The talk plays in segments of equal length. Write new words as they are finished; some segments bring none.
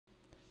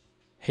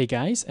Hey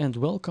guys, and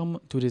welcome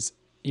to this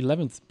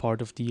 11th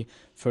part of the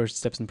First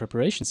Steps in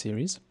Preparation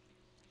series.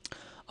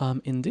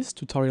 In this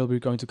tutorial we're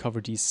going to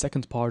cover the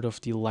second part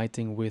of the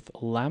lighting with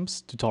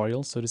lamps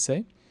tutorial, so to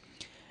say.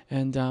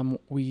 And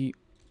we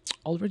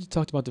already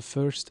talked about the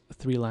first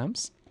 3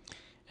 lamps,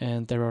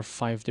 and there are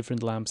 5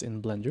 different lamps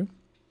in Blender.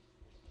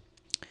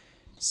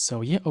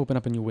 So yeah, open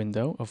up a new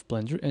window of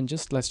Blender and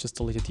let's just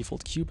delete the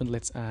default cube and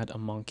let's add a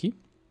monkey.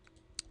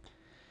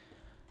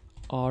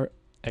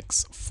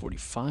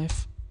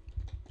 RX45.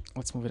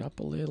 Let's move it up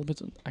a little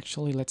bit.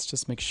 Actually, let's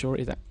just make sure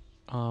it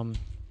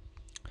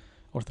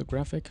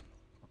orthographic.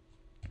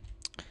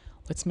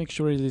 Let's make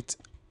sure it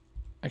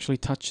actually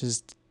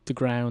touches the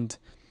ground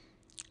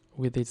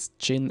with its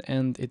chin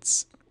and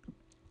its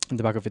in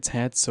the back of its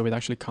head, so it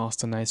actually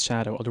casts a nice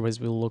shadow. Otherwise,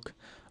 it will look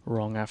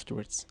wrong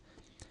afterwards.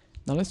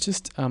 Now let's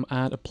just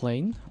add a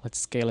plane. Let's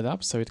scale it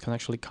up so it can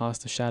actually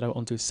cast a shadow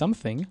onto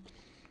something.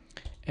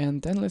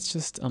 And then let's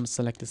just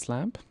select this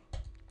lamp.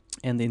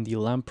 And in the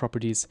lamp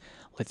properties,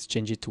 let's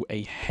change it to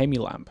a Hemi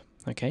lamp,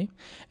 okay?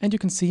 And you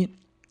can see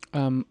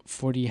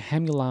for the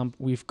Hemi lamp,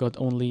 we've got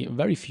only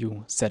very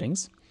few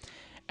settings.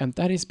 And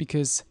that is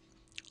because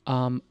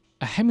a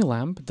Hemi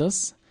lamp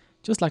does,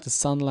 just like the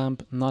sun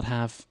lamp, not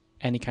have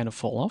any kind of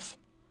fall off.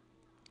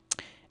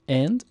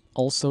 And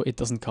also it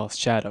doesn't cast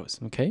shadows,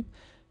 okay?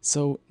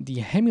 So the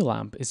Hemi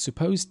lamp is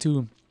supposed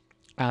to,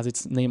 as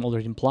its name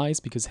already implies,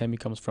 because Hemi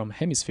comes from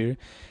hemisphere,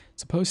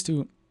 it's supposed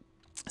to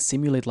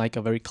simulate like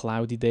a very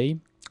cloudy day,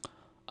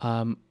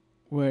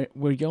 where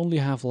you only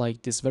have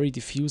like this very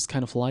diffuse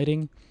kind of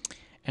lighting,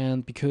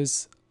 and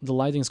because the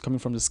lighting is coming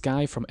from the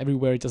sky, from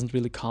everywhere, it doesn't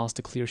really cast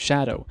a clear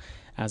shadow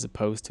as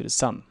opposed to the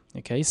sun.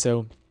 Okay,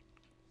 so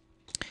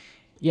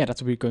yeah,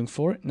 that's what we're going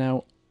for.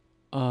 Now,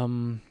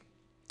 other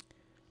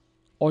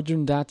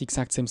than that, the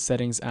exact same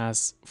settings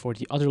as for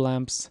the other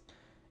lamps,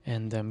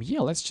 and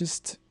yeah, let's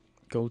just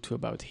go to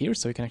about here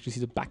so you can actually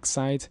see the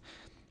backside.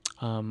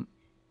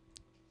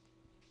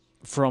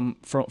 From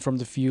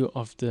the view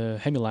of the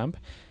Hemi lamp.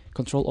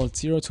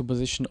 Control-Alt-0 to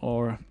position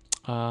our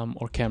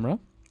camera.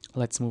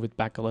 Let's move it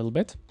back a little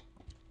bit.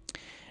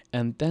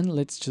 And then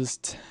let's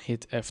just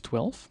hit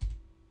F12.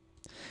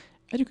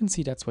 And you can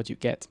see that's what you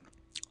get.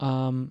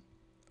 A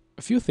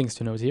few things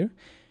to note here.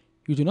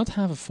 You do not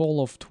have a fall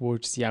off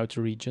towards the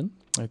outer region.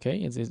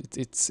 Okay,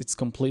 it's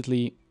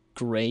completely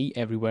gray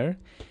everywhere.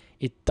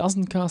 It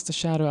doesn't cast a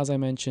shadow, as I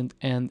mentioned,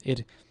 and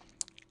it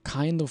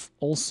kind of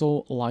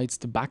also lights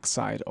the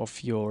backside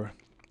of your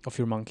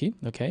monkey,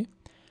 okay,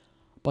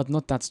 but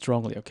not that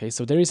strongly. Okay,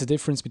 so there is a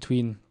difference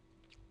between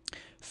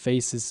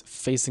faces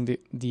facing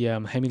the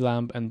Hemi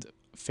lamp and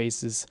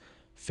faces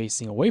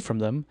facing away from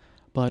them,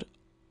 but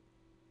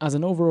as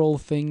an overall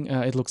thing,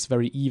 it looks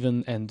very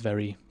even and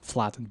very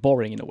flat and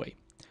boring in a way.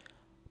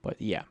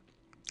 But yeah,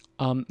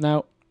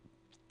 now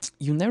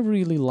you never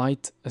really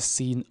light a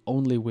scene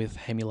only with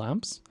Hemi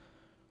lamps,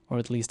 or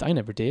at least I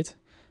never did.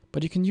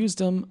 But you can use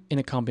them in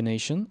a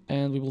combination,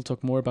 and we will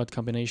talk more about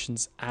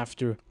combinations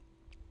after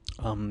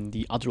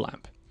the other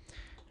lamp.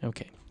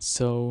 Okay,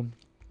 so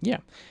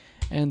yeah,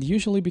 and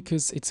usually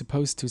because it's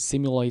supposed to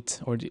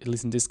simulate, or at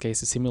least in this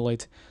case, to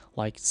simulate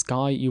like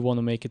sky, you want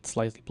to make it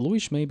slightly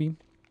bluish maybe.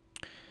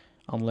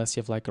 Unless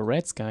you have like a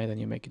red sky, then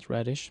you make it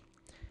reddish.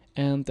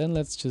 And then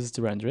let's just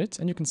render it,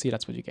 and you can see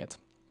that's what you get.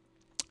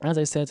 As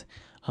I said,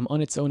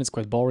 on its own it's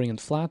quite boring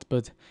and flat,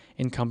 but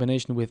in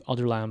combination with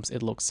other lamps,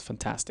 it looks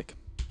fantastic.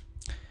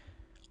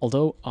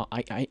 Although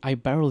I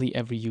barely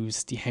ever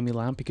use the Hemi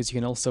lamp because you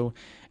can also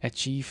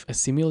achieve a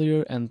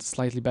similar and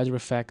slightly better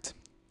effect,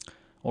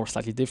 or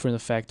slightly different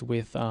effect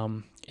with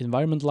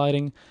environment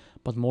lighting,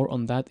 but more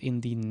on that in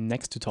the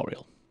next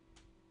tutorial,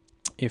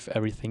 if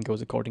everything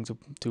goes according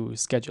to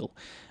schedule.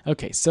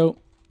 Okay, so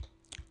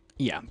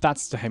yeah,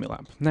 that's the Hemi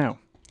lamp. Now,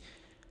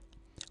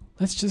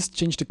 let's just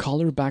change the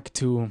color back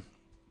to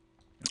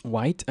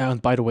white.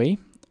 And by the way,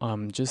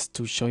 just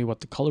to show you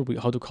what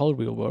how the color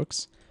wheel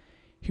works.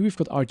 Here we've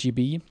got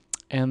RGB,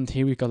 and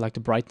here we've got like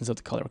the brightness of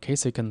the color. Okay,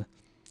 so you can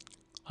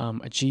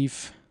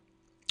adjust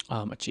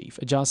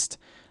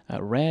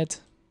red,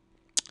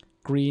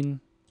 green,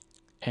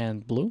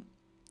 and blue.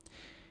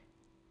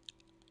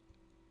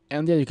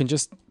 And yeah, you can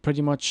just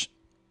pretty much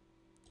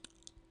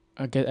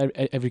get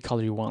every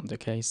color you want.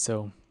 Okay,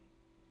 so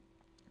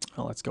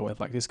let's go with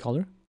like this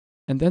color.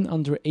 And then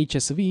under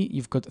HSV,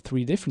 you've got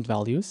 3 different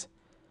values,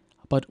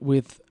 but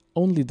with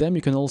only them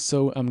you can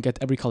also get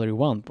every color you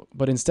want.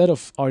 But instead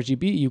of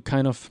RGB, you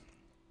kind of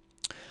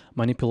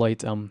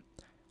manipulate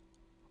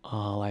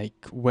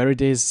like where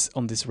it is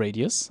on this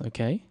radius,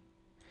 okay?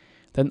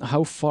 Then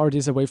how far it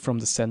is away from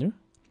the center,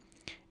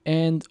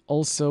 and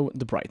also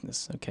the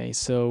brightness, okay?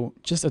 So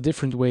just a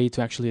different way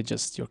to actually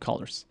adjust your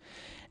colors.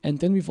 And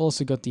then we've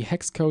also got the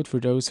hex code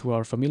for those who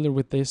are familiar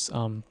with this.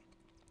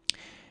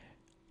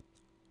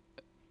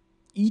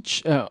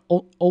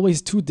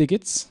 Always 2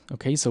 digits,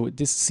 okay? So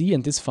this C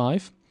and this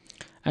 5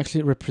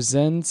 actually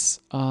represents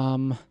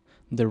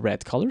the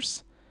red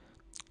colors.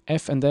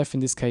 F and F in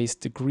this case,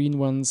 the green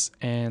ones,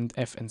 and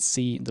F and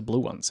C, the blue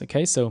ones.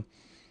 Okay, so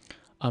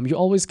you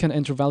always can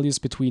enter values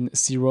between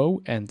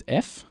 0 and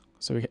F,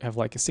 So we have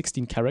like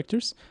 16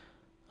 characters.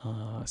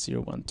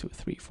 0, 1, 2,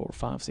 3, 4,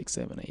 5, 6,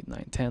 7, 8,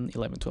 9, 10,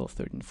 11, 12,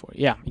 13,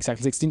 14. Yeah,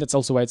 exactly 16. That's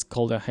also why it's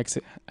called a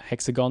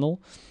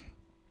hexagonal.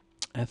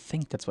 I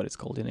think that's what it's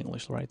called in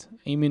English, right?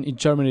 I mean, in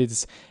German it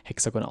is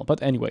hexagonal.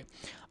 But anyway,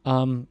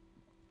 yeah.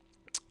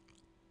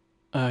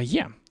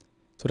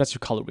 So that's your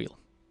color wheel.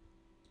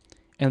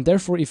 And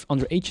therefore, if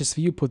under HSV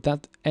you put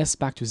that S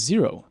back to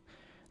 0,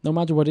 no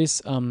matter what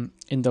is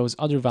in those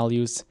other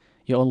values,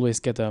 you always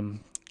get a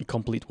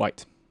complete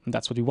white. And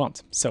that's what we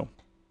want. So,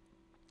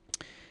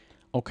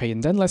 okay,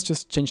 and then let's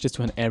just change this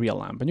to an area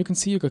lamp. And you can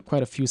see you got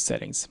quite a few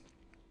settings.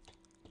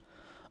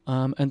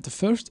 And the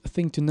first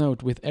thing to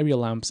note with area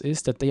lamps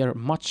is that they are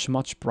much,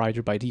 much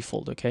brighter by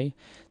default, okay?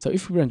 So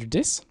if we render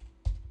this,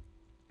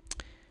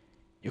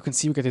 you can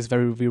see we get these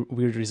very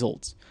weird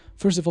results.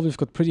 First of all, we've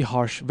got pretty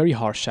harsh, very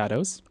harsh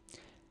shadows.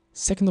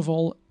 Second of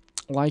all,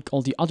 like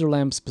all the other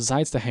lamps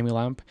besides the Hemi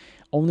lamp,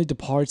 only the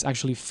parts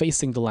actually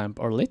facing the lamp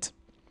are lit.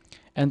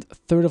 And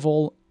third of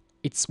all,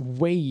 it's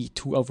way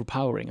too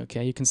overpowering,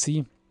 okay? You can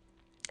see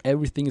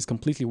everything is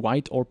completely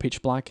white or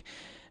pitch black,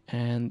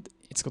 and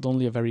it's got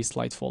only a very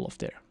slight fall off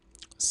there.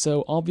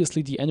 So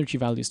obviously the energy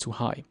value is too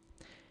high.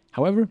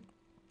 However,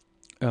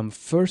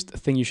 first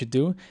thing you should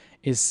do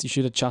is you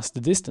should adjust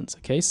the distance,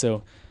 okay?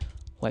 So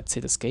let's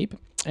hit escape.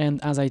 And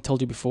as I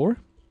told you before,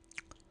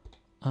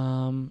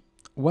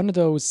 one of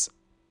those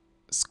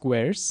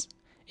squares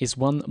is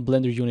one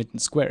blender unit in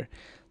square.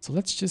 So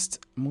let's just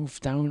move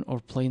down or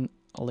plane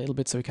a little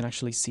bit so we can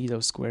actually see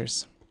those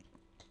squares.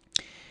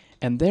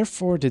 And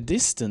therefore the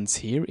distance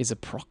here is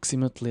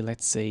approximately,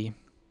 let's say,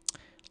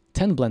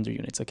 10 blender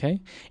units,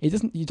 okay?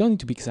 You don't need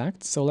to be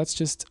exact, so let's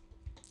just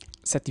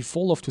set the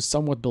fall off to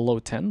somewhat below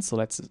 10. So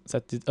let's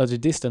set the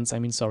distance,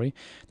 the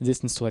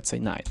distance to, let's say,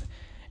 9.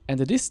 And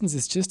the distance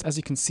is just, as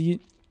you can see,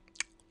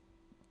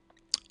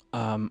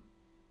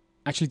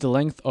 actually the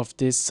length of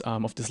this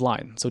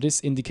line. So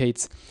this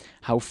indicates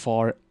how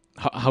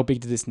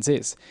big the distance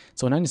is.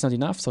 So 9 is not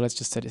enough, so let's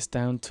just set this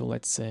down to,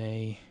 let's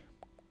say,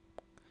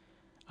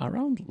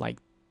 around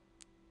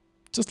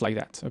just like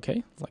that,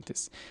 okay? Like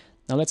this.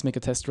 Now let's make a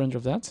test render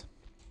of that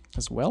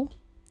as well.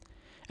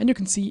 And you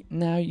can see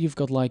now you've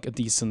got like a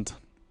decent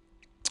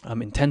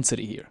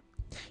intensity here.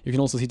 You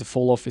can also see the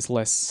fall off is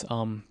less,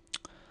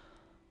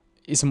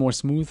 is more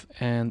smooth,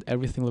 and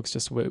everything looks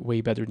just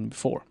way better than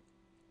before.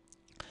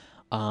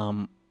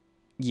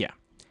 Yeah,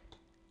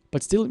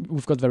 but still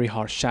we've got very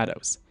harsh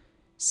shadows.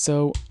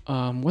 So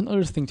one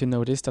other thing to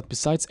notice that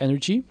besides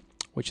energy,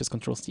 which just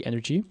controls the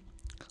energy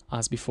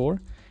as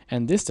before,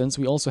 and distance,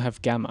 we also have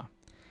gamma.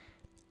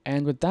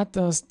 And what that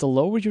does, the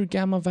lower your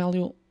gamma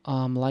value,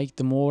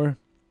 the more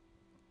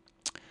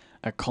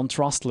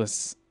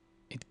contrastless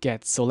it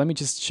gets. So let me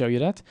just show you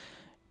that.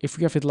 If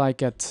we have it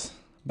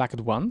back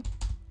at 1,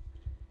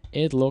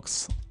 it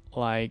looks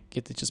like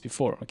it did just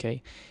before,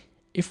 okay?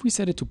 If we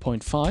set it to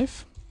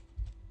 0.5,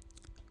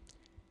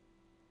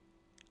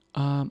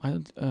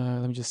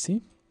 let me just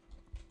see.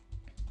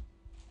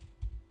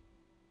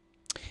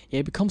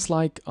 Yeah, it becomes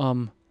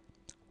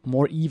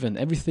more even.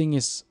 Everything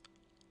is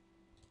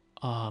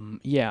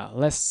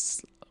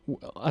less,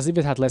 as if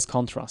it had less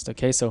contrast,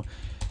 okay? So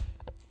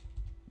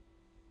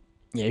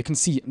yeah, you can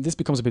see this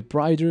becomes a bit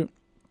brighter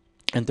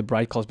and the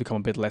bright colors become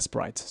a bit less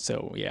bright.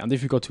 So yeah, and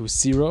if you go to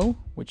 0,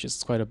 which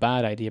is quite a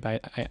bad idea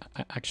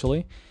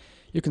actually,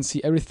 you can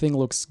see everything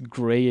looks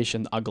grayish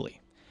and ugly.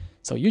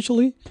 So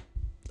usually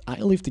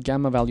I leave the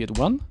gamma value at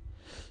 1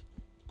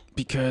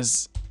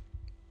 because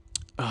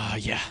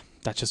yeah,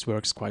 that just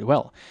works quite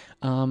well.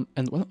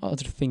 And one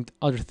other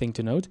thing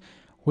to note,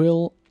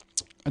 we'll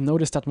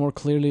notice that more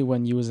clearly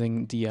when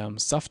using the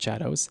soft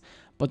shadows,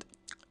 but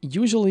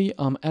usually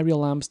area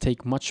lamps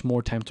take much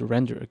more time to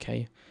render,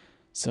 okay?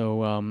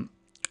 So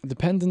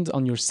dependent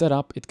on your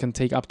setup, it can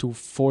take up to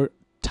 4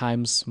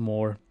 times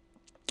more.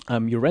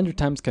 Your render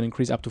times can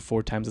increase up to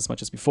 4 times as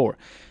much as before.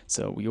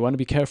 So you want to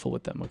be careful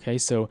with them, okay?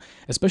 So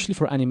especially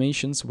for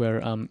animations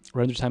where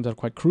render times are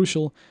quite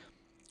crucial,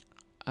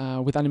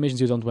 with animations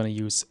you don't want to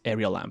use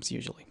area lamps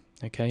usually,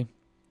 okay?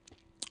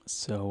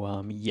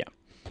 So yeah.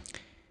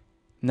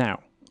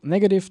 Now,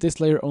 negative, this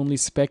layer only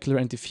specular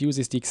and diffuse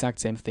is the exact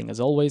same thing as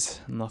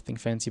always, nothing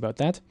fancy about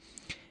that.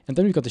 And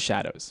then we've got the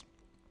shadows.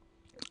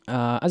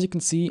 As you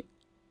can see,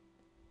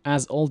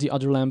 as all the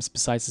other lamps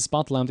besides the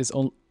spot lamp, this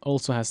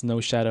also has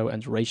no shadow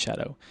and ray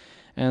shadow.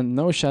 And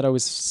no shadow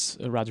is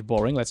rather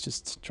boring. Let's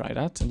just try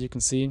that, and you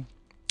can see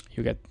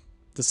you get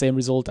the same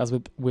result as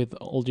with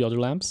all the other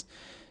lamps.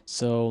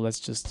 So let's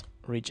just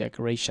reject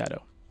ray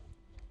shadow.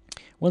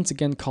 Once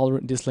again, color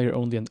this layer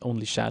only and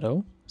only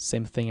shadow,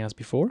 same thing as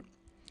before.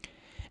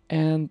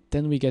 And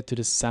then we get to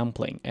the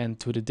sampling and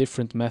to the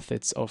different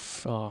methods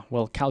of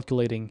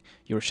calculating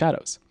your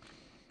shadows.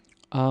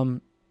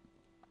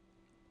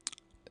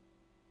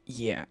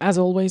 Yeah, as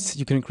always,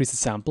 you can increase the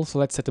sample, so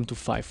let's set them to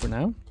 5 for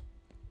now.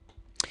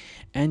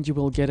 And you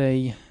will get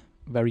a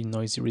very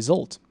noisy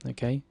result,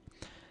 okay?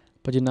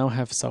 But you now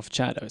have soft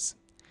shadows.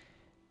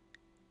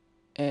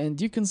 And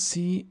you can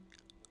see,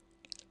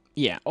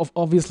 yeah,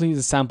 obviously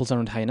the samples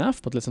aren't high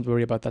enough, but let's not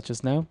worry about that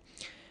just now.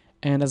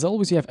 And as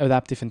always, you have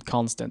adaptive and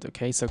constant,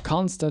 okay? So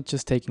constant,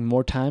 just taking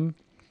more time.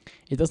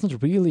 It does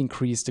not really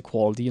increase the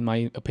quality, in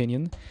my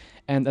opinion.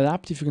 And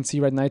adaptive, you can see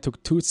right now, it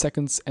took 2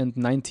 seconds and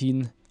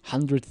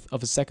 19/100th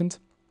of a second.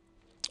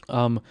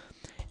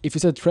 If you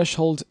set a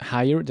threshold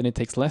higher, then it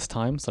takes less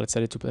time. So let's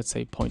set it to, let's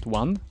say,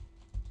 0.1.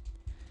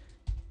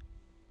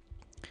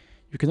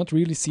 You cannot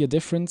really see a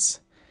difference.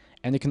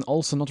 And you can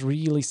also not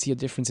really see a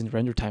difference in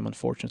render time,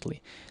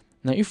 unfortunately.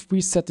 Now, if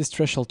we set this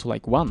threshold to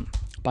like 1,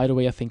 by the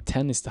way, I think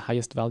 10 is the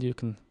highest value you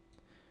can...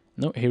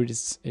 No, here it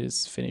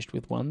is finished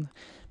with 1.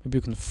 Maybe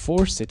you can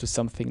force it to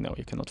something. No,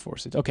 you cannot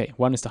force it. Okay,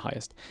 1 is the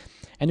highest.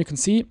 And you can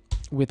see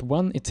with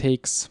 1, it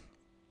takes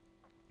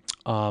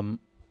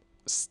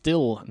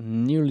still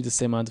nearly the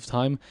same amount of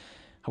time.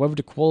 However,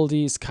 the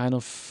quality is kind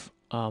of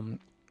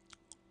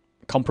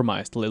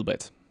compromised a little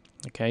bit.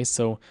 Okay,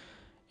 so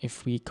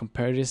if we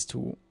compare this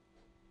to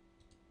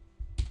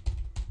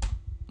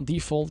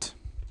default,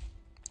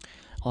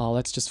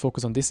 let's just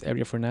focus on this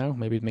area for now.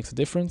 Maybe it makes a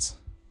difference.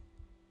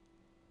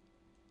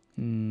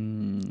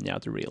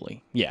 Not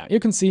really. Yeah, you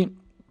can see.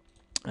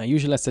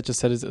 Usually, let's just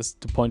set it as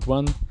to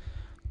 0.1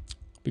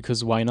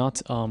 because why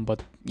not?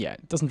 But yeah,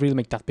 it doesn't really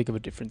make that big of a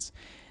difference.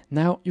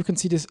 Now you can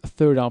see this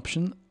third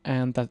option,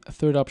 and that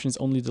third option is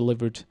only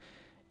delivered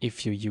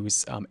if you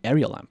use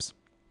area lamps.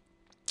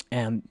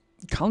 And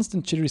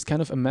constant jitter is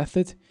kind of a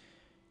method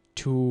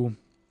to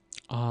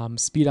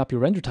speed up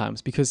your render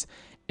times, because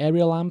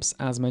area lamps,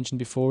 as mentioned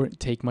before,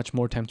 take much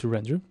more time to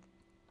render,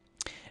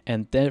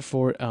 and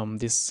therefore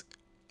this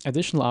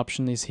additional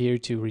option is here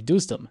to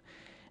reduce them.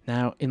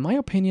 Now, in my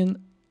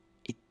opinion,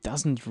 it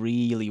doesn't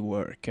really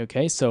work.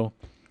 Okay, so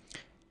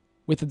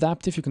with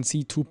adaptive, you can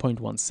see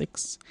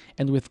 2.16,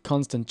 and with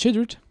constant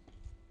jittered,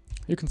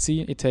 you can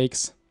see it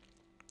takes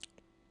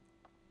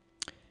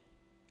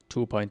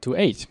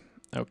 2.28.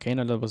 Okay,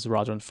 now that was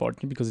rather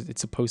unfortunate because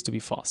it's supposed to be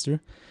faster.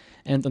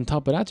 And on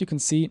top of that, you can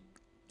see,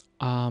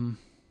 well,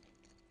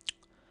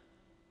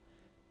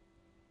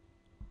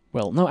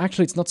 no,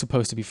 actually, it's not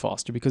supposed to be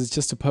faster because it's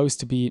just supposed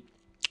to be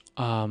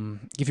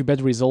give you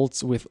better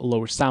results with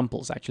lower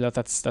samples. Actually,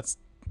 that's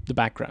the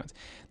background.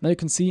 Now you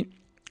can see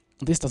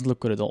this doesn't look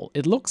good at all.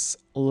 It looks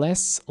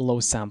less low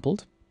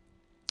sampled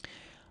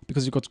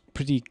because you've got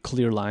pretty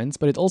clear lines,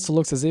 but it also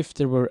looks as if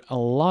there were a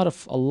lot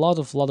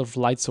of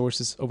light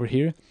sources over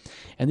here,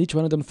 and each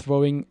one of them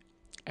throwing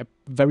a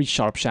very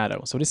sharp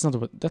shadow. So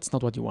that's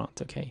not what you want,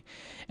 okay?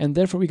 And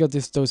therefore we got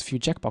those few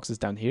checkboxes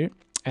down here,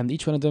 and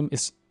each one of them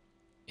is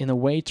in a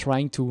way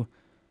trying to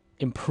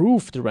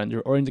improve the render,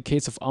 or in the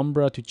case of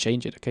Umbra, to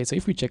change it. Okay, so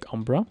if we check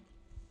Umbra,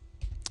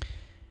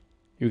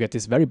 you get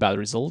this very bad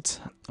result.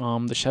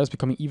 The shadows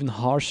becoming even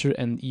harsher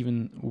and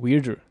even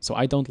weirder. So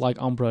I don't like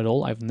Umbra at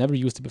all. I've never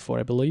used it before,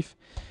 I believe.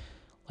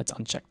 Let's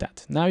uncheck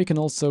that. Now you can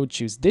also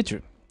choose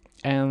Dither,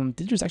 and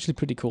Dither is actually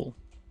pretty cool.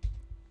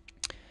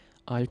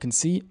 You can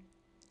see,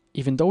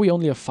 even though we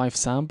only have 5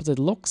 samples, it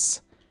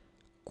looks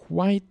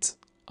quite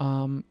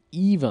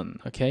even.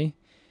 Okay,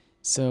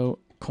 so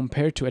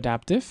compared to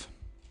adaptive,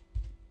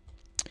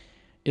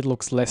 it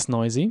looks less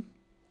noisy,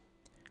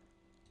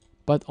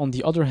 but on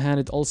the other hand,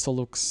 it also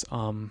looks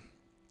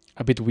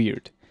a bit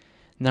weird.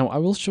 Now, I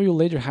will show you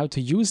later how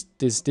to use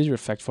this dither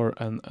effect for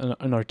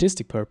an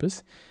artistic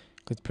purpose.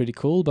 It's pretty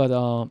cool, but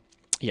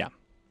yeah,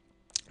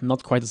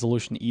 not quite a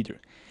solution either.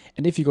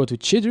 And if you go to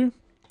jitter,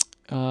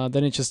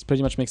 then it just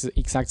pretty much makes the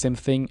exact same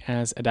thing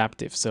as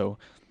adaptive. So,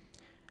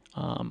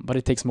 but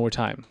it takes more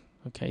time.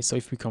 Okay, so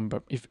if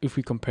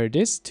we compare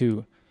this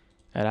to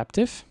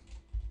adaptive,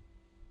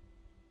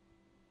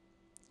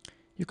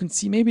 you can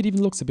see maybe it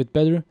even looks a bit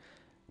better,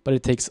 but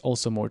it takes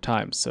also more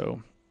time.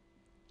 So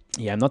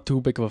yeah, I'm not too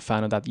big of a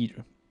fan of that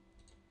either.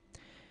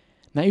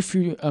 Now if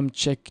you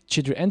check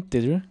jitter and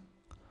dither,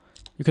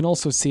 you can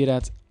also see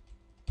that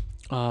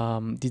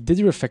the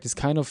dither effect is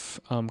kind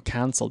of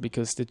cancelled,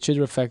 because the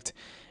jitter effect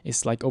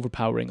is like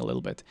overpowering a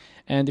little bit.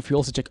 And if you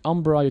also check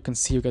Umbra, you can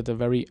see you get a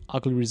very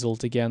ugly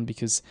result again,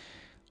 because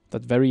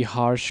that very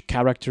harsh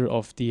character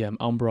of the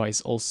Umbra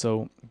is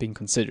also being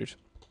considered.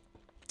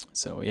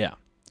 So yeah.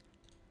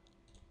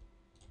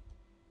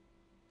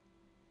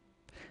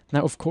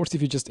 Now, of course,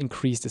 if you just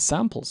increase the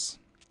samples,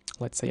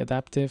 let's say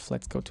adaptive,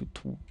 let's go to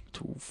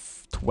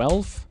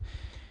 12.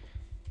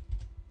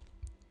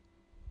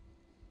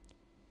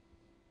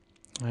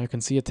 You can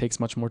see it takes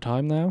much more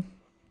time now.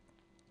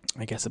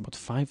 I guess about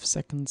 5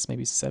 seconds,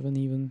 maybe 7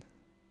 even.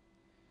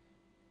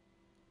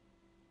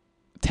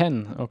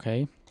 10,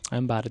 okay.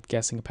 I'm bad at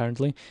guessing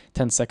apparently.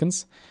 10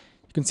 seconds.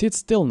 You can see it's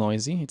still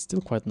noisy. It's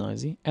still quite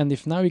noisy. And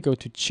if now we go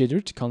to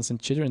jitter, to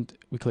constant jitter, and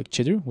we click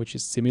jitter, which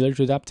is similar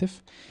to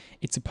adaptive,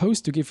 it's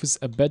supposed to give us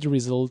a better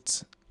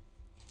result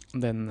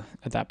than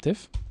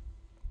adaptive.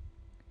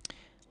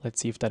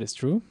 Let's see if that is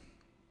true.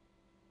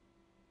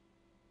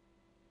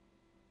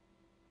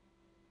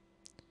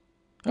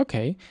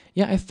 Okay,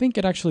 yeah, I think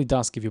it actually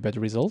does give you a better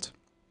result.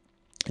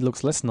 It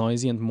looks less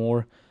noisy and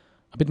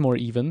a bit more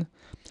even,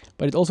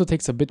 but it also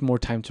takes a bit more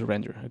time to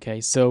render. Okay,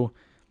 so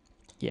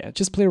yeah,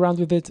 just play around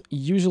with it.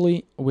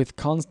 Usually with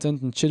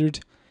constant and jittered,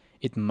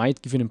 it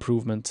might give you an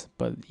improvement,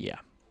 but yeah.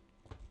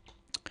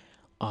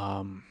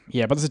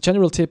 Yeah, but as a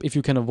general tip, if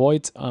you can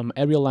avoid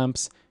area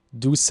lamps,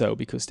 do so,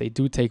 because they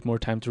do take more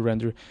time to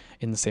render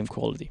in the same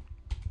quality.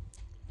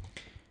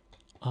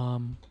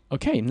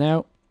 Okay,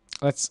 now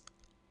let's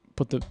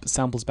put the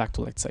samples back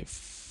to, let's say,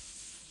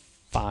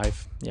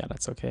 5. Yeah,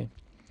 that's okay.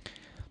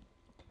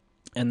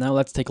 And now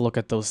let's take a look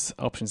at those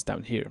options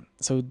down here.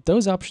 So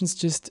those options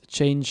just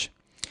change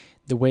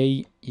the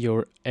way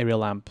your area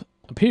lamp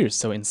appears,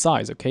 so in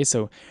size, okay?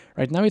 So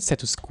right now it's set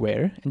to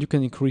square, and you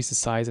can increase the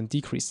size and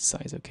decrease the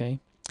size, okay?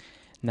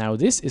 Now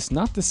this is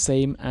not the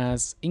same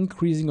as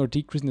increasing or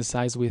decreasing the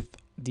size with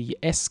the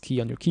S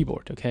key on your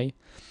keyboard, okay?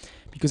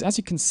 Because as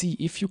you can see,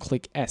 if you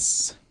click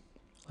S,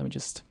 let me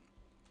just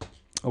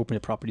open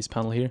the properties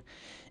panel here.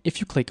 If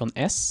you click on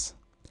S,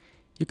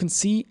 you can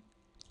see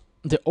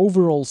the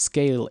overall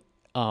scale.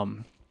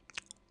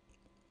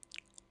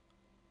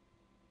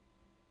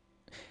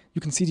 You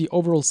can see the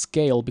overall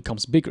scale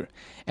becomes bigger,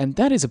 and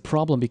that is a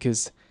problem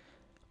because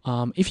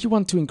if you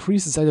want to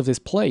increase the size of this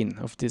plane,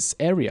 of this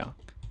area,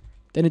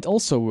 then it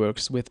also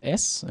works with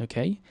S,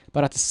 okay?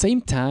 But at the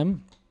same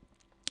time,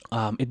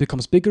 it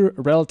becomes bigger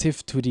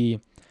relative to the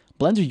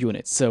Blender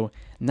unit. So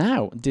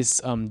now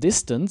this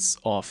distance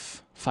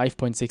of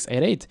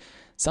 5.688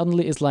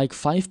 suddenly is like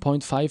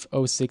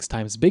 5.506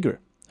 times bigger,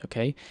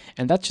 okay?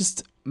 And that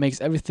just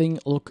makes everything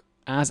look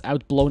as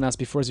outblown as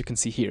before, as you can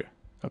see here.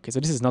 Okay, so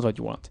this is not what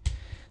you want.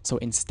 So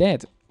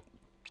instead,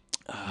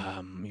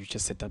 you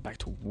just set that back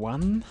to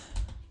 1.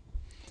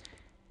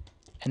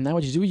 And now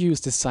what you do, you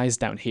use this size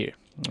down here.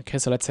 Okay,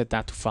 so let's set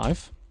that to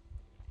 5.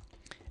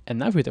 And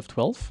now with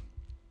F12,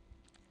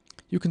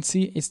 you can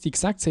see it's the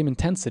exact same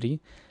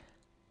intensity,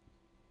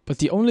 but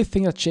the only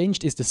thing that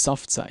changed is the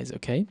soft size,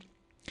 okay?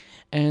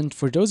 And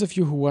for those of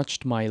you who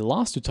watched my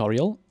last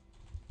tutorial,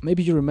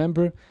 maybe you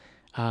remember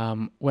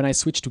when I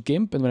switched to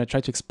GIMP and when I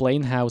tried to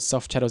explain how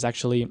soft shadows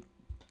actually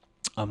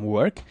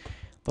work,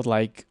 that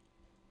like,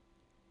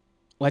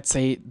 let's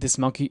say this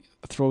monkey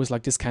throws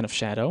like this kind of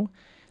shadow,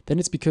 then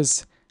it's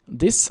because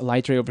this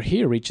light ray over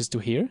here reaches to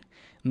here,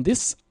 and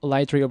this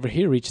light ray over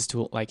here reaches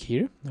to like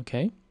here,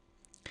 okay?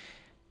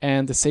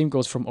 And the same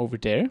goes from over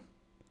there.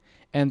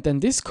 And then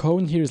this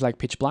cone here is like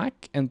pitch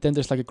black, and then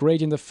there's like a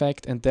gradient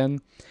effect, and then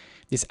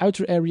this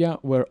outer area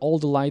where all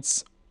the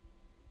lights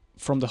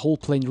from the whole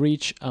plane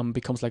reach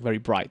becomes like very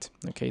bright,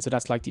 okay? So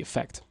that's like the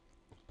effect.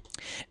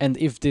 And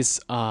if this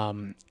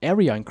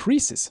area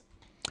increases,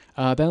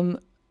 then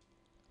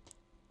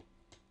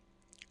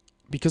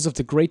because of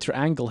the greater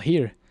angle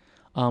here,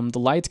 the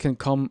light can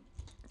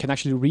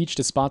actually reach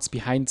the spots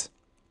behind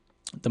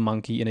the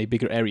monkey in a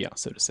bigger area,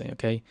 so to say,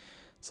 okay?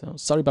 So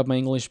sorry about my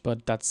English,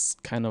 but that's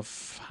kind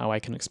of how I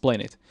can explain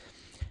it.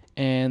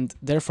 And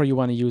therefore you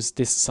want to use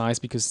this size,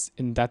 because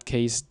in that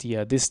case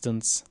the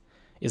distance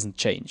isn't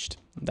changed.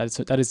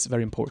 That is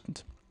very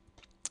important.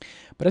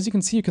 But as you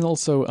can see, you can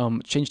also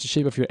change the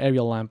shape of your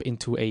area lamp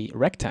into a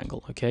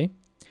rectangle, okay?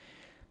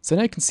 So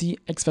now you can see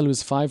X value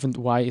is 5 and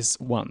Y is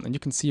 1, and you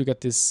can see you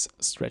get this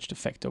stretched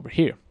effect over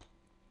here.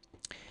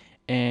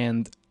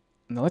 And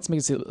now let's make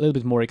this a little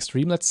bit more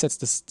extreme. Let's set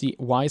the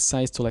Y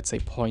size to, let's say,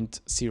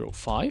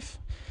 0.05.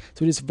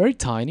 So it is very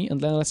tiny,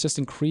 and then let's just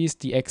increase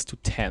the X to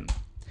 10.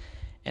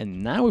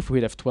 And now if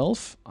we hit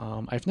F12,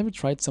 I've never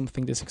tried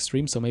something this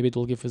extreme, so maybe it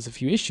will give us a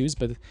few issues,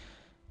 but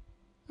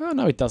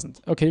no, it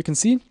doesn't. Okay, you can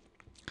see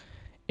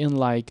in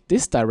like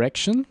this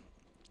direction,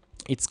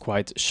 it's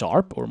quite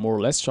sharp, or more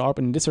or less sharp,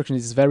 and in this direction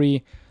it's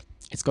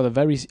got a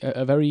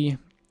very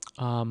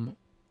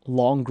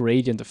long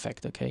gradient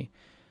effect, okay?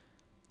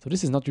 So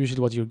this is not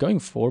usually what you're going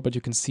for, but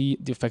you can see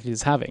the effect it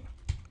is having.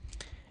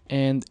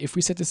 And if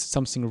we set this to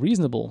something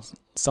reasonable,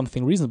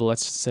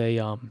 let's just say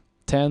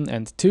 10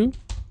 and 2,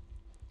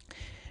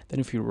 then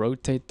if we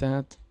rotate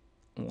that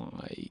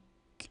like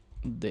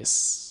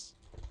this,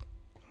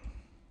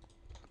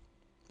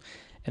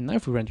 and now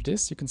if we render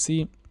this, you can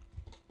see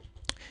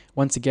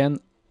once again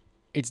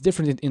it's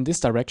different in this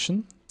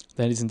direction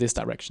than it is in this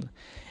direction.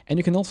 And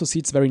you can also see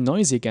it's very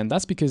noisy again.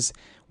 That's because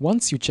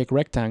once you check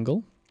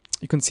rectangle,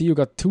 you can see you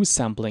got two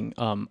sampling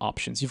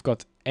options. You've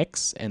got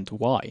X and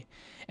Y.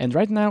 And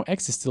right now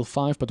X is still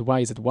 5, but Y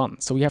is at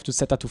 1. So we have to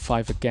set that to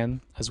 5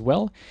 again as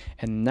well.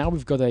 And now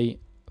we've got a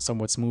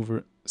somewhat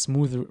smoother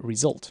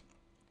result.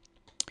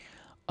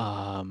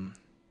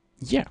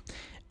 Yeah.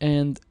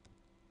 And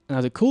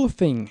now the cool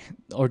thing,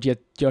 or the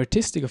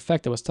artistic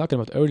effect I was talking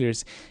about earlier,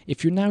 is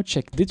if you now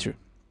check jitter,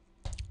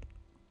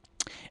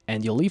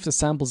 and you leave the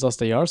samples as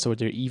they are, so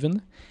they're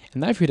even,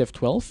 and now if you hit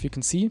F12, you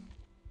can see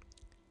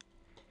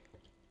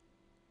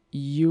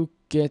you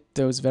get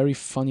those very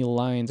funny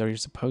lines, or you're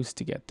supposed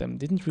to get them.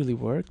 Didn't really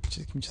work.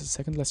 Just give me just a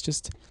second. Let's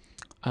just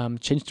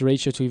change the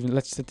ratio to even,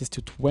 let's set this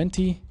to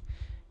 20,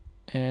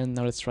 and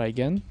now let's try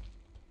again.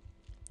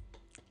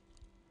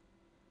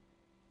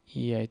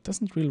 Yeah, it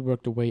doesn't really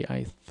work the way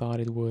I thought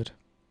it would.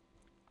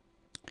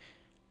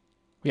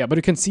 Yeah, but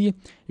you can see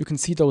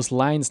those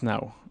lines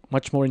now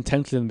much more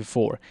intently than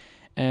before.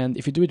 And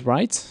if you do it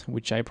right,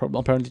 which I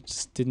apparently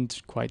just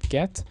didn't quite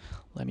get,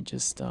 let me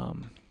just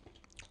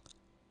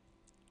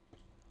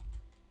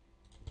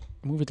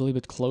move it a little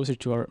bit closer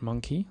to our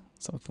monkey.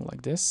 something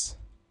like this.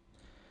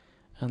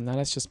 And now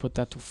let's just put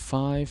that to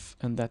 5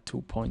 and that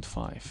to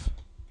 0.5,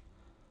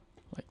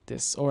 like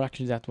this, or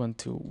actually that one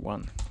to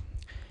 1.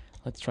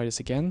 Let's try this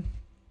again.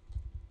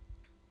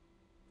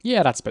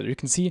 Yeah, that's better. You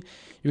can see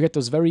you get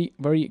those very,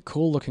 very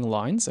cool looking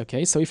lines.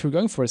 Okay, so if you're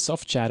going for a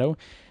soft shadow,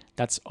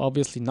 that's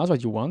obviously not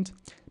what you want.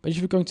 But if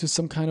you're going to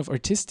some kind of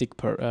artistic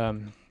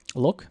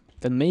look,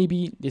 then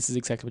maybe this is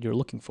exactly what you're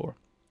looking for.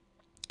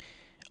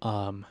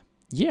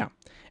 Yeah,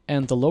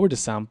 and to lower the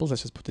samples,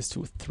 let's just put this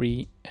to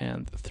 3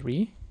 and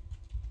 3.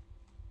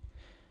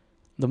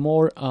 The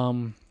more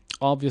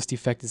obvious the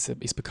effect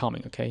is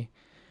becoming, okay?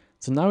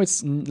 So now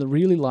it's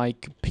really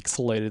like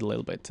pixelated a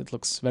little bit. It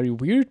looks very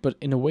weird, but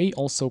in a way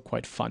also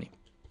quite funny.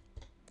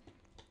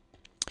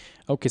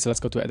 Okay, so let's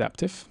go to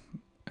adaptive.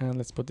 And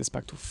let's put this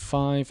back to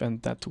 5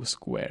 and that to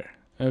square.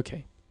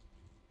 Okay.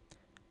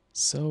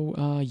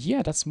 So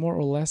yeah, that's more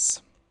or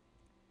less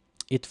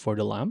it for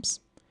the lamps.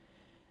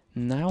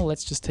 Now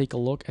let's just take a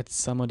look at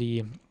some of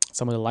the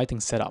lighting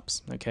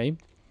setups, okay?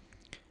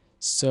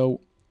 So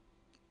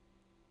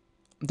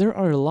there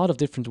are a lot of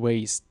different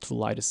ways to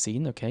light a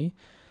scene, okay?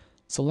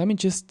 So let me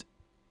just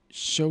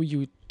show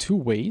you 2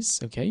 ways,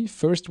 okay?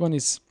 First one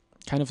is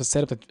kind of a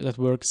setup that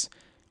works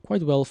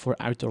quite well for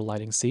outdoor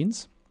lighting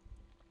scenes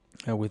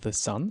with the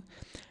sun.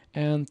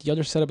 And the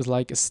other setup is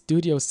like a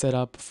studio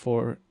setup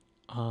for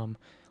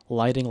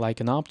lighting like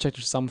an object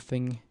or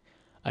something.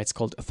 It's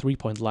called a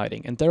 3-point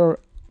lighting. And there are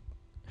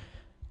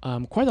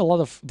quite a lot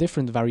of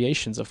different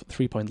variations of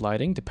 3-point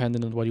lighting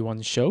depending on what you want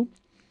to show.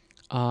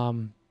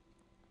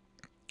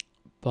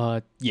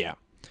 But yeah.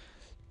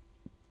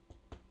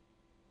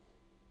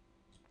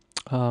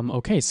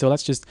 Okay, so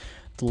let's just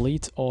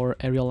delete our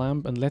area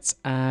lamp and let's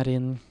add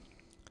in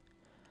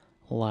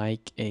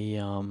like a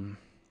let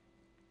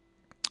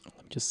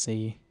me just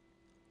say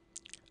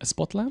a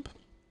spot lamp.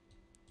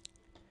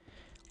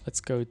 Let's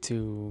go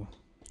to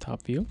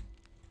top view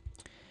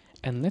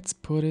and let's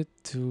put it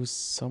to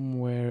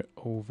somewhere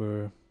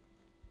over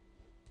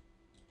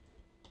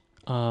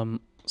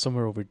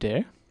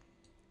there.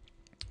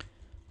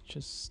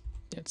 Just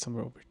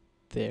somewhere over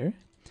there.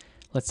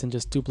 Let's then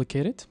just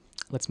duplicate it.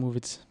 Let's move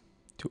it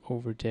to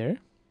over there.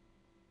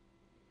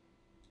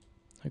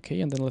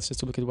 Okay, and then let's just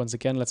duplicate it once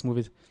again. Let's move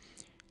it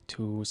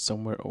to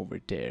somewhere over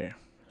there.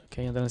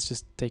 Okay, and then let's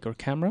just take our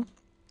camera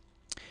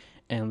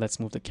and let's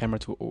move the camera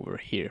to over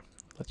here.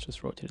 Let's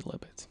just rotate it a little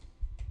bit.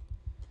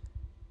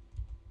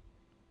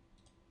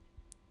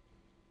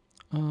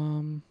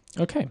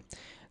 Okay,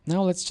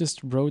 now let's just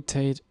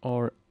rotate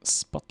our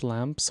spot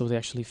lamp so they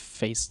actually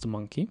face the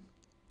monkey.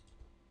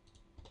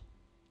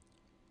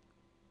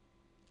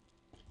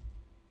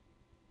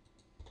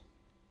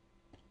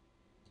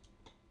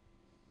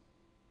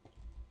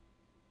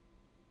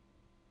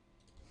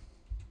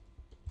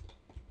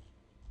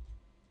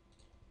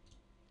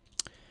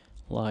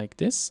 Like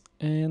this,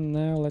 and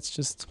now let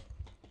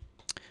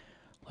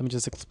me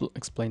just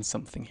explain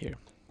something here.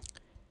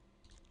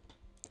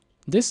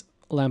 This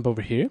lamp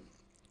over here,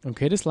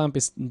 okay, this lamp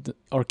is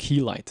our key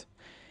light.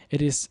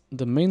 It is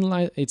the main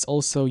light. It's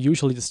also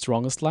usually the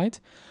strongest light.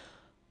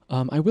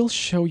 I will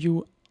show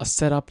you a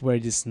setup where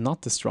it is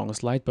not the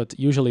strongest light, but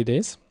usually it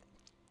is.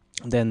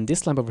 Then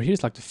this lamp over here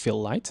is like the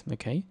fill light,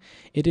 okay.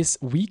 It is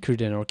weaker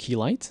than our key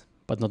light,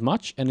 but not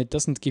much, and it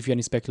doesn't give you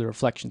any specular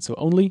reflection. So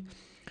only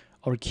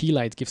our key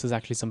light gives us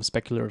actually some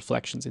specular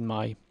reflections in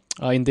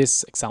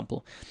this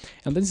example.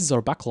 And this is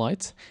our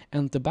backlight,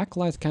 and the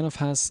backlight kind of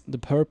has the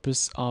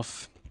purpose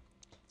of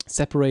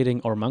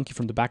separating our monkey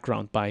from the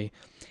background by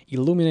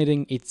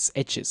illuminating its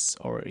edges,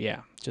 or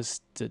yeah,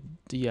 just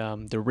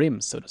the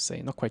rim, so to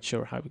say. Not quite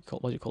sure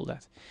what you call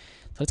that.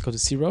 So let's go to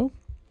 0.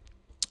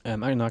 I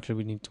don't know, actually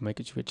we need to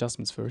make a few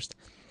adjustments first.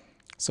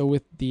 So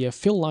with the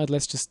fill light,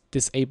 let's just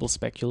disable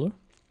specular.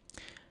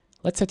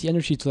 Let's set the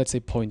energy to, let's say,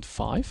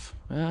 0.5,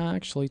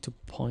 actually to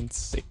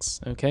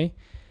 0.6, okay?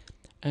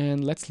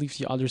 And let's leave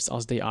the others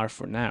as they are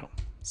for now.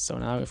 So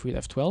now if we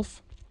have 12,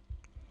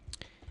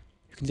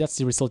 that's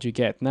the result you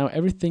get. Now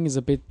everything is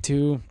a bit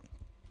too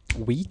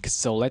weak,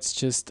 so let's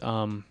just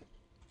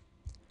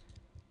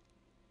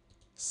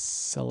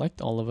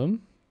select all of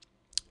them.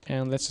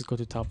 And let's just go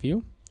to top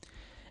view.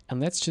 And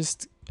let's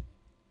just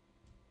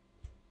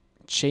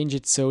change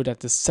it so that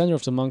the center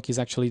of the monkey is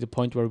actually the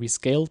point where we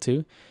scale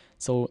to.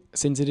 So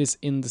since it is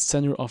in the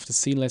center of the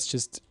scene, let's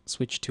just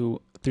switch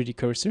to 3D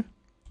cursor.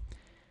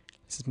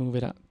 Let's just move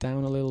it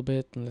down a little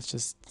bit, and let's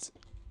just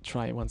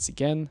try it once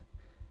again.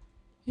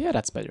 Yeah,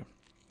 that's better.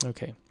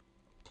 Okay.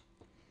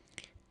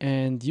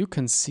 And you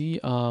can see,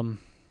 well,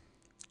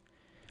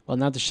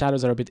 now the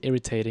shadows are a bit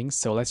irritating,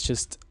 so let's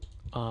just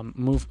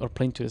move our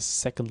plane to the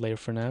second layer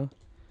for now.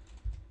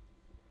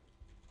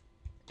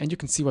 And you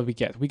can see what we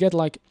get. We get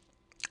like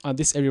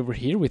this area over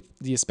here with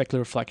the specular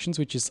reflections,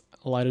 which is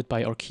lighted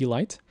by our key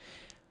light.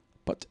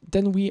 But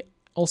then we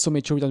also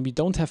made sure that we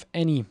don't have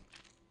any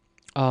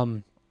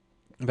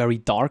very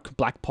dark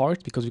black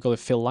part, because we've got a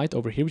fill light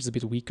over here, which is a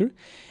bit weaker.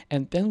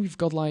 And then we've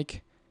got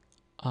like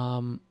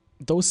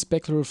those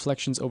specular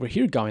reflections over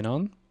here going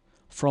on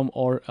from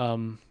our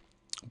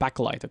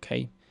backlight,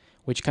 okay,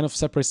 which kind of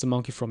separates the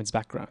monkey from its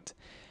background.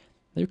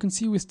 Now you can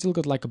see we still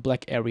got like a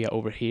black area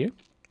over here.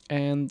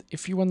 And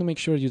if you want to make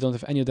sure you don't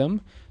have any of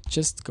them,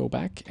 just go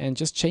back and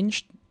just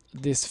change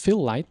this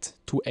fill light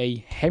to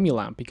a Hemi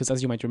lamp, because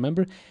as you might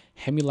remember,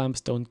 Hemi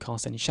lamps don't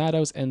cast any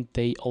shadows and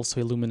they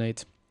also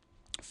illuminate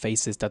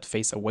faces that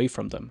face away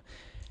from them.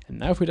 And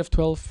now if we have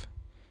 12,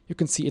 you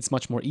can see it's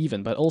much more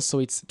even, but also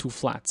it's too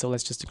flat. So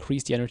let's just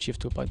decrease the energy of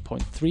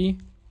 2.3,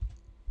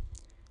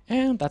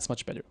 and that's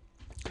much better.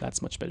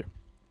 That's much better.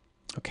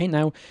 Okay,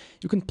 now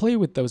you can play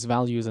with those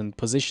values and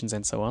positions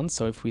and so on.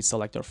 So if we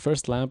select our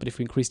first lamp, and if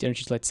we increase the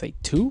energy to, let's say,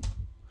 2,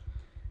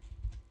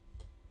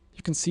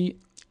 you can see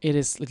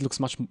it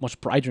looks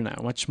much brighter now,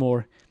 much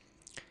more.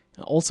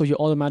 Also, you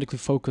automatically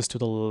focus to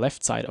the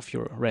left side of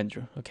your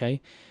render,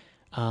 okay?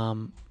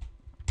 And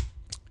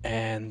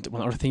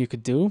one other thing you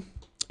could do,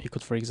 you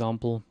could, for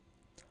example,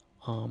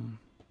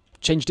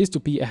 change this to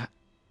be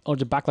or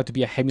the backlight to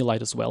be a Hemi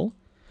light as well,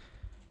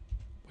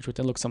 which would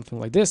then look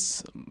something like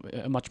this,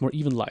 a much more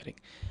even lighting.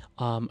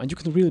 And you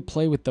can really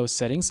play with those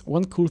settings.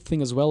 One cool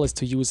thing as well is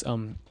to use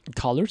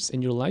colors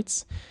in your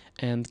lights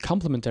and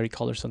complementary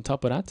colors on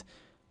top of that.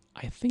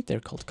 I think they're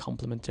called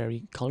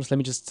complementary colors. Let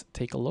me just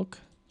take a look.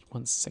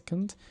 1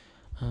 second.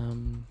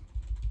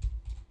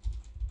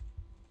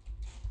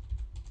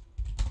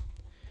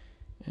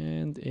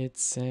 And it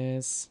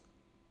says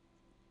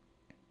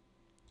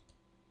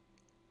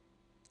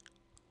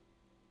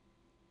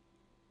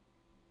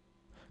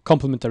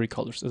complementary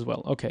colors as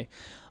well. Okay.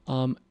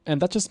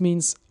 And that just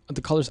means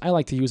the colors I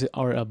like to use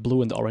are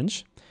blue and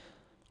orange.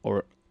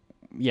 Or,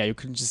 yeah, you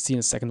can just see in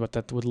a second what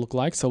that would look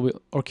like. So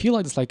our key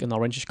light is like an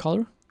orangish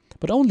color,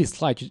 but only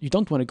slight. You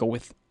don't want to go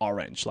with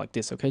orange like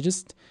this, okay?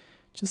 Just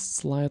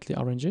slightly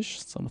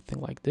orangish,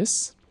 something like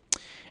this.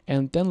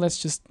 And then let's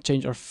just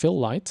change our fill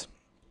light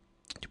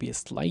to be a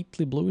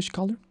slightly bluish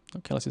color.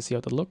 Okay, let's just see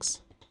how that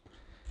looks.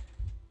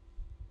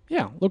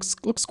 Yeah, looks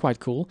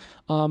quite cool.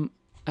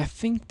 I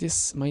think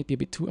this might be a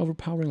bit too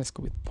overpowering. Let's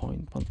go with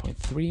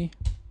 1.3.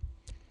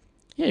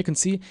 Yeah, you can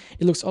see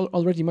it looks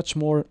already much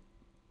more,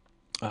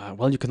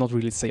 well, you cannot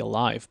really say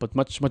alive, but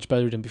much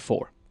better than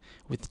before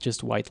with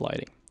just white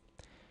lighting.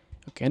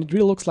 Okay, and it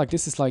really looks like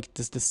this is like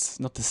this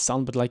not the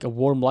sun, but like a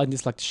warm light. And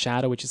this is like the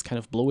shadow, which is kind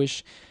of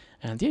bluish.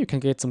 And yeah, you can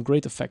get some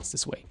great effects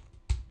this way.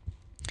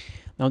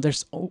 Now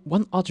there's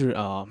one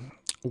other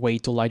way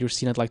to light your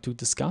scene I'd like to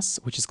discuss,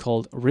 which is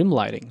called rim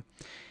lighting.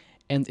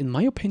 And in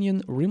my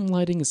opinion, rim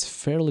lighting is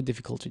fairly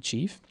difficult to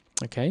achieve.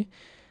 Okay,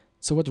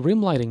 so what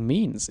rim lighting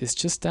means is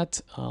just that,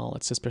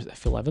 let's just press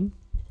F11,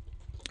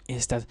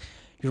 is that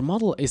your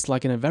model is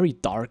like in a very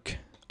dark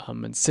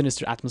and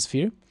sinister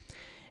atmosphere,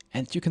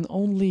 and you can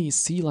only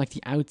see like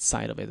the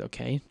outside of it,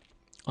 okay?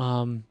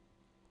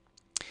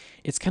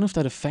 It's kind of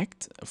that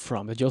effect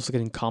from that you also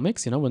get in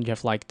comics, you know, when you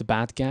have like the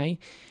bad guy,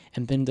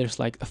 and then there's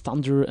like a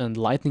thunder and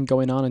lightning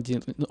going on,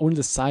 and only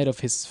the side of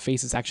his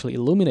face is actually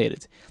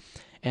illuminated.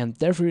 And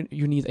therefore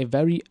you need a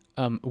very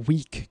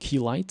weak key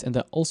light, and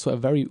also a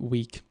very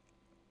weak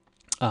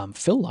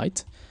fill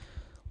light.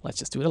 Let's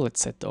just do it.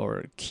 Let's set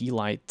our key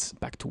light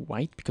back to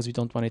white, because we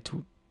don't want it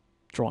to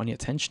draw any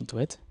attention to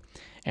it.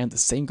 And the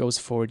same goes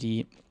for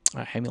the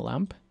Hemi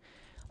lamp.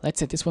 Let's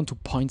set this one to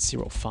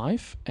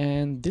 0.05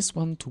 and this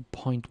one to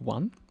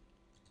 0.1.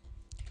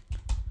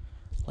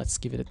 Let's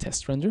give it a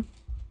test render.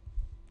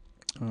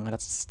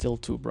 That's still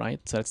too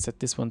bright, so let's set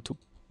this one to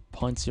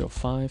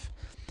 0.05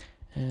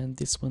 and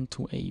this one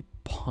to a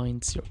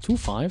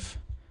 0.025.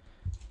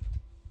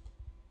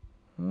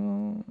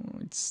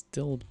 It's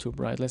still too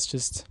bright. Let's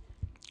just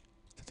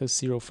set a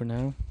 0 for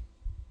now.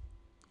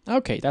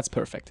 Okay, that's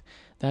perfect.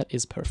 That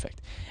is perfect.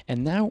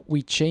 And now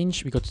we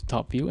go to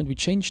top view and we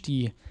change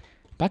the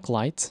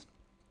backlight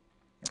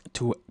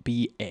to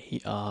be a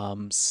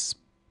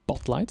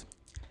spotlight.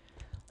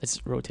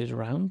 Let's rotate it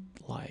around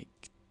like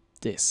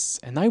this.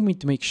 And now we need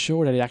to make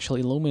sure that it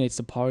actually illuminates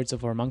the parts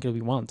of our monkey that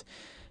we want.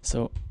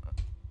 So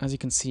as you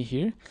can see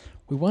here,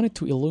 we want it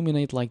to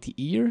illuminate like the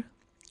ear,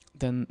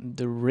 then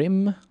the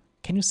rim.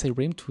 Can you say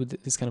rim to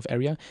this kind of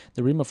area?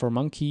 The rim of our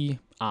monkey,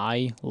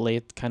 eye,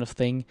 lid kind of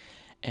thing,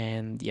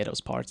 and yeah,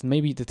 those parts, and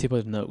maybe the tip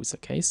of the nose.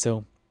 Okay,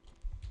 so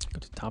go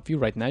to top view.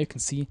 Right now you can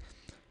see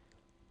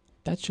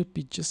that should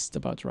be just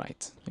about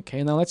right.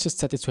 Okay, now let's just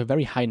set it to a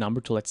very high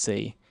number, to let's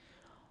say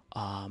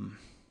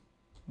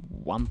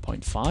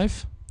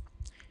 1.5.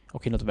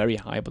 Okay, not very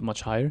high, but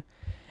much higher.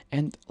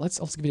 And let's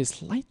also give it a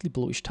slightly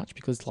bluish touch,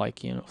 because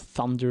like, you know,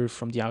 thunder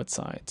from the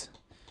outside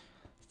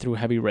through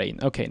heavy rain.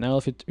 Okay, now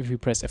if we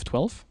press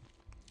F12,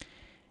 you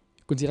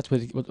can see that's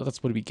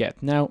what we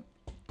get. Now,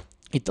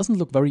 it doesn't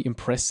look very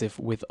impressive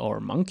with our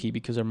monkey,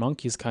 because our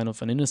monkey is kind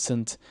of an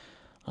innocent,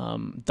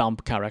 dumb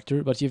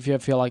character. But if you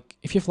have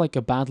like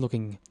a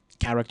bad-looking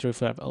character,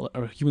 if you have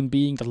a human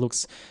being that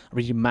looks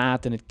really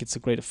mad, then it gets a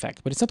great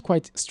effect. But it's not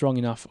quite strong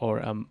enough or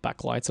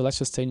backlight. So let's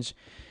just change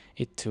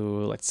it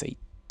to, let's say,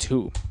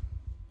 2.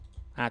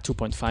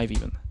 2.5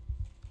 even.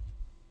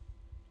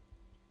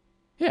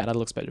 Yeah, that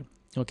looks better.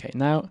 Okay,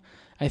 now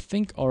I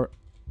think our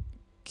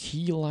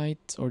key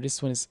light, or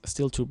this one, is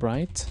still too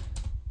bright.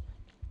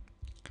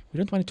 We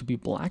don't want it to be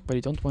black, but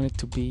you don't want it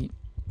to be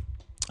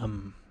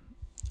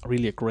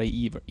really a gray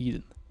either.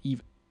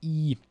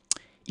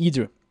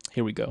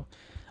 Here we go.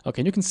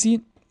 Okay, and you can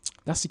see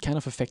that's the kind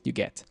of effect you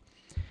get.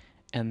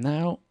 And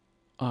now,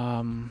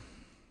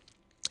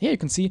 yeah, you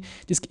can see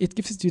this. It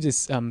gives you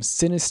this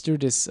sinister,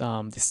 this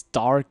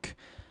dark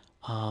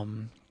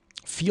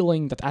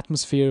feeling, that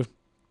atmosphere.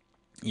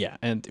 Yeah,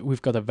 and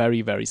we've got a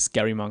very, very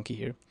scary monkey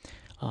here.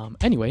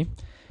 Anyway,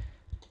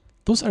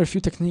 those are a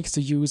few techniques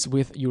to use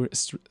with your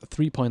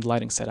 3-point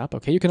lighting setup.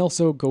 Okay, you can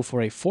also go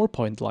for a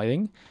 4-point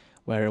lighting,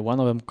 where one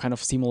of them kind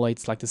of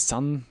simulates like the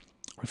sun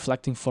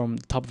reflecting from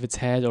the top of its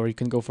head, or you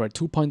can go for a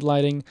 2-point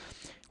lighting,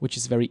 which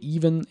is very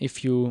even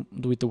if you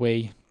do it the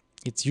way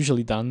it's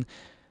usually done.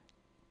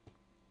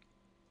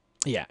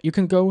 Yeah, you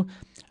can go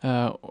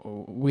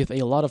with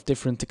a lot of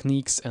different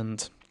techniques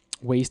and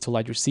ways to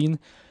light your scene.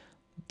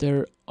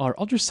 There are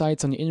other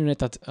sites on the internet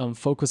that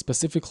focus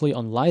specifically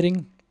on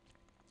lighting.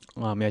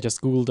 Yeah,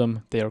 just Google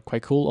them. They are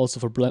quite cool, also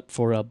for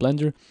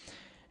Blender.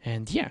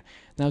 And yeah,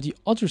 now the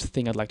other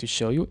thing I'd like to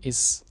show you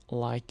is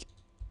like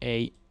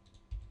a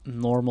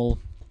normal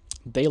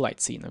daylight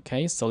scene.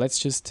 Okay, so let's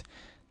just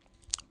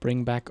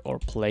bring back our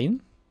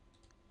plane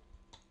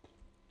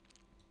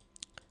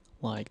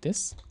like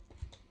this.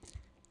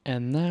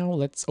 And now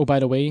let's, oh, by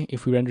the way,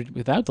 if we render it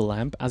without the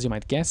lamp, as you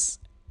might guess,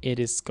 it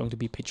is going to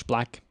be pitch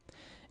black,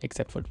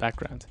 except for the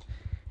background.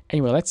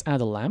 Anyway, let's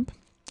add a lamp.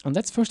 And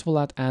let's first of all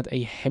add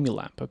a Hemi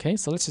lamp, okay?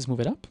 So let's just move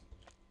it up,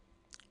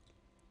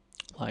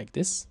 like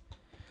this.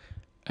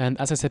 And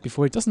as I said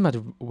before, it doesn't matter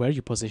where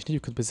you position it. You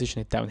could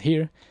position it down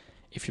here.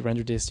 If you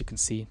render this, you can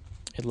see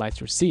it lights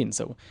your scene.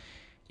 So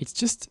it's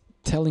just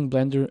telling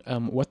Blender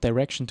what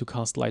direction to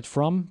cast light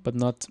from, but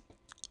not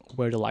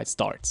where the light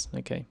starts,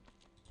 okay?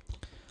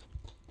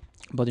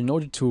 But in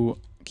order to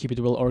keep it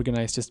well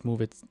organized, just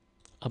move it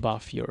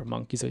above your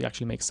monkey so it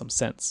actually makes some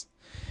sense.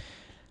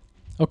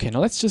 Okay, now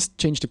let's just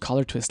change the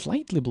color to a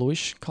slightly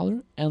bluish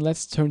color, and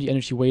let's turn the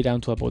energy way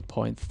down to about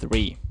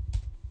 0.3.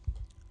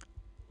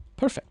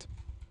 Perfect.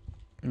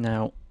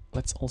 Now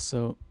let's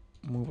also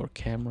move our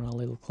camera a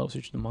little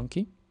closer to the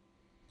monkey,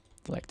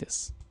 like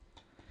this.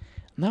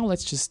 Now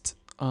let's just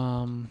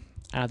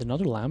add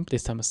another lamp,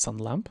 this time a sun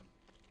lamp.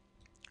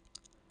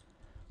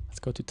 Let's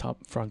go to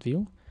top front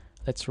view.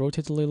 Let's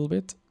rotate a little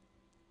bit.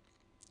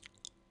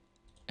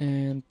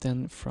 And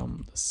then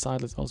from the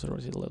side, let's also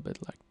rotate a little bit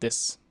like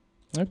this.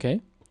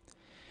 Okay.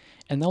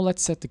 And now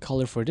let's set the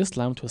color for this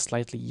lamp to a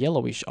slightly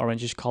yellowish,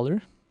 orangish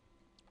color.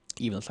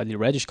 Even a slightly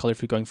reddish color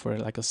if you're going for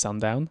like a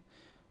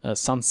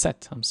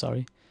sunset, I'm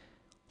sorry.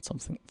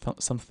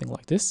 Something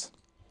like this.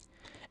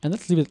 And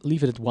let's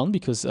leave it at 1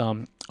 because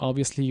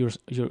obviously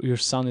your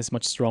sun is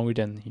much stronger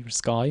than your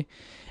sky.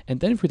 And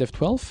then if we have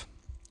 12,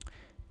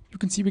 you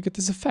can see we get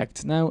this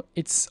effect. Now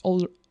it's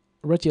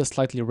already a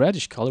slightly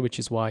reddish color, which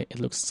is why it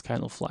looks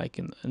kind of like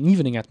an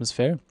evening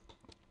atmosphere.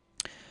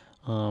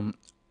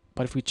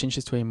 But if we change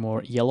this to a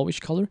more yellowish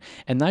color,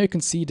 and now you can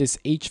see this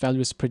H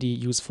value is pretty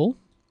useful,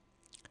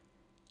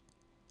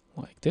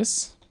 like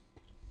this.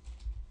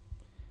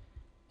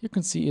 You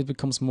can see it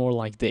becomes more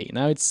like day.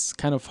 Now it's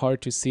kind of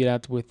hard to see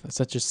that with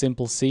such a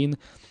simple scene,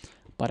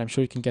 but I'm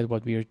sure you can get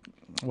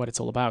what it's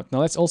all about. Now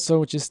let's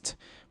also just,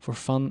 for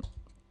fun,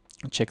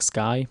 check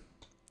sky,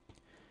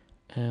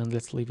 and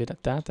let's leave it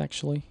at that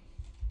actually.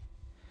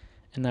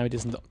 And now it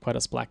isn't quite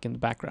as black in the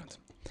background.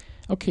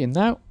 Okay,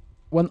 now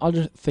one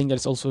other thing that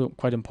is also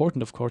quite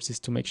important, of course, is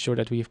to make sure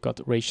that we've got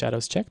ray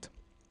shadows checked.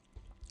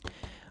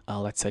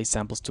 Let's say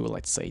samples to,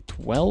 let's say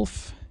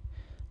 12,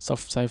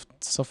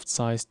 soft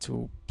size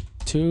to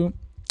 2,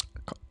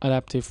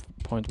 adaptive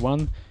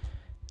 0.1.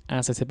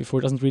 As I said before,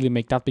 it doesn't really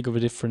make that big of a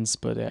difference,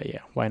 but yeah,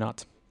 why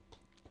not?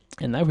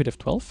 And now we have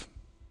 12.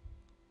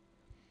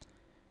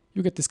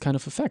 You get this kind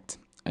of effect.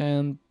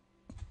 And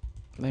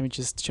let me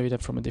just show you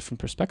that from a different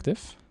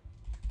perspective.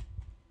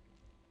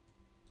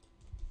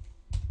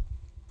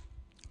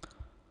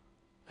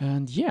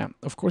 And yeah,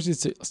 of course,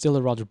 it's still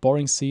a rather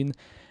boring scene.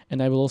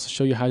 And I will also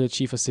show you how to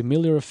achieve a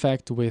similar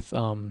effect with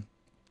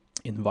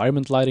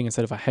environment lighting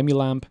instead of a Hemi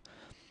lamp,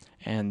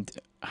 and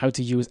how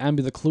to use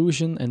ambient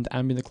occlusion. And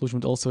ambient occlusion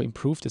would also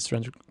improve this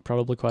render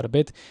probably quite a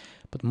bit.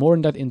 But more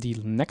on that in the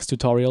next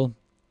tutorial.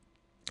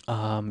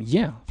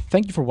 Yeah,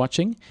 thank you for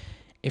watching.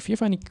 If you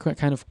have any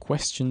kind of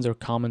questions or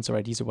comments or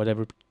ideas or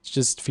whatever,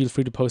 just feel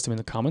free to post them in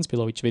the comments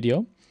below each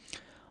video.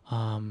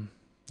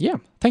 Yeah,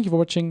 thank you for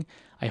watching.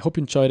 I hope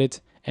you enjoyed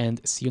it, and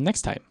see you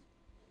next time.